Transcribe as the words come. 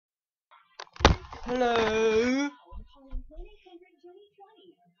Hello.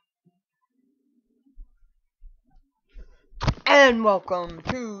 And welcome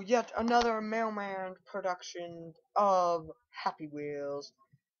to yet another Mailman production of Happy Wheels.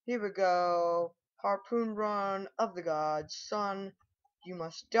 Here we go. Harpoon run of the gods. Son, you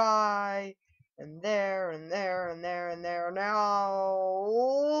must die. And there, and there, and there, and there.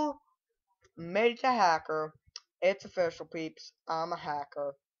 Now, made it to hacker. It's official, peeps. I'm a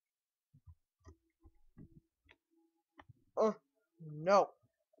hacker. Oh, no.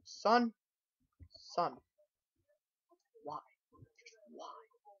 Son. Why? Why?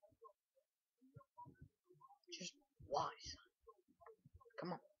 Just why, son?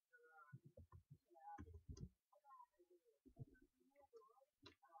 Come on.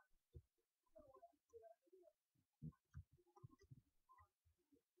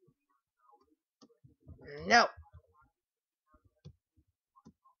 No.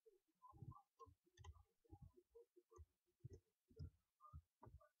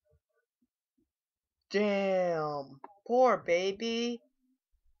 Damn. Poor baby.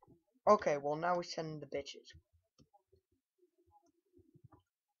 Okay, well now we send the bitches.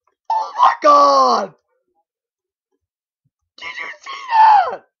 Oh my god! Did you see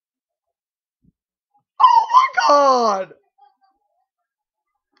that? Oh my god!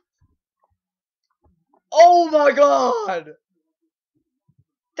 Oh my god!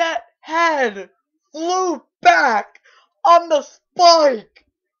 That head flew back on the spike!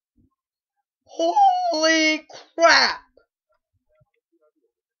 Holy crap!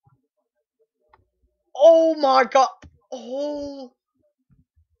 Oh my god!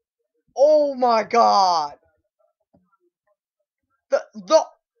 Oh my god!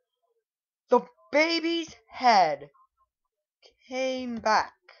 The baby's head came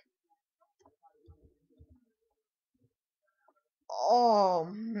back. Oh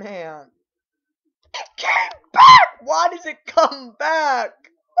man. It came back! Why does it come back?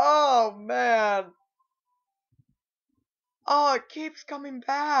 Oh man. Oh, it keeps coming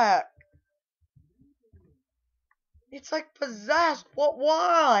back. It's like possessed. What?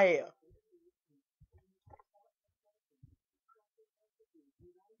 Why?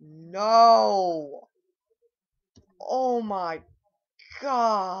 No. Oh my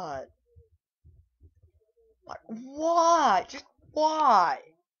god. Like, why? Just why?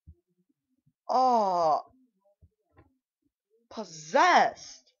 Oh.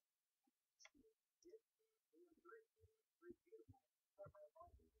 Possessed.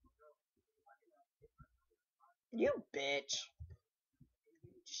 You bitch.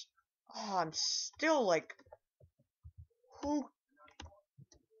 Oh, I'm still like. Who?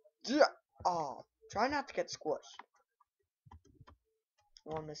 Oh. Try not to get squished.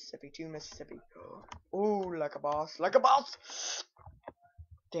 1 Mississippi, 2 Mississippi. Ooh, like a boss. Like a boss!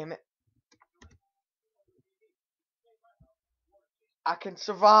 Damn it. I can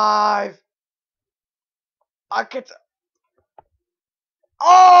survive! I can.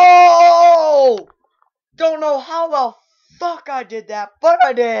 Oh! Don't know how the fuck I did that, but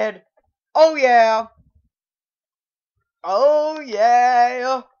I did. Oh yeah. Oh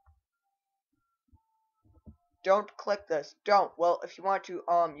yeah. Don't click this. Don't. Well, if you want to,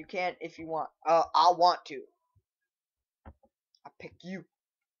 you can if you want. I want to. I pick you.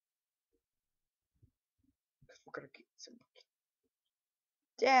 Cause we're gonna get some.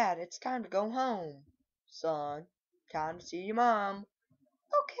 Dad, it's time to go home. Son, time to see your mom.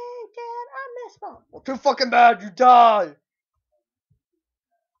 Okay, Dad, I miss Mom. Well, too fucking bad, you die!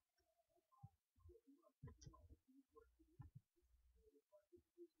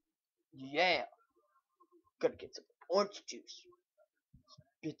 Yeah. Gonna get some orange juice.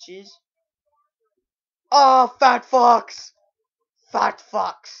 Bitches. Oh, fat fucks! Fat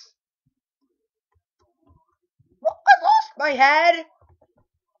fucks! What? I lost my head!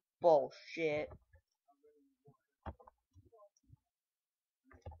 Bullshit.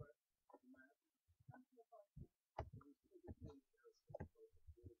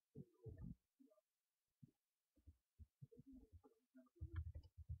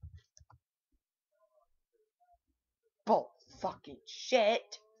 Bull fucking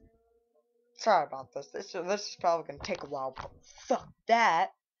shit. Sorry about this. This is probably gonna take a while, but fuck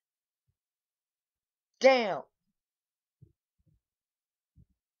that. Damn.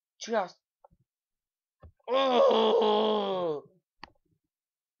 Just. Ugh.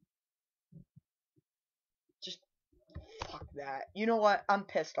 Just fuck that. You know what? I'm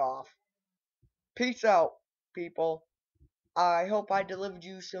pissed off. Peace out, people. I hope I delivered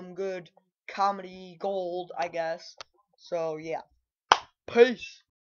you some good comedy gold, I guess. So, yeah. Peace.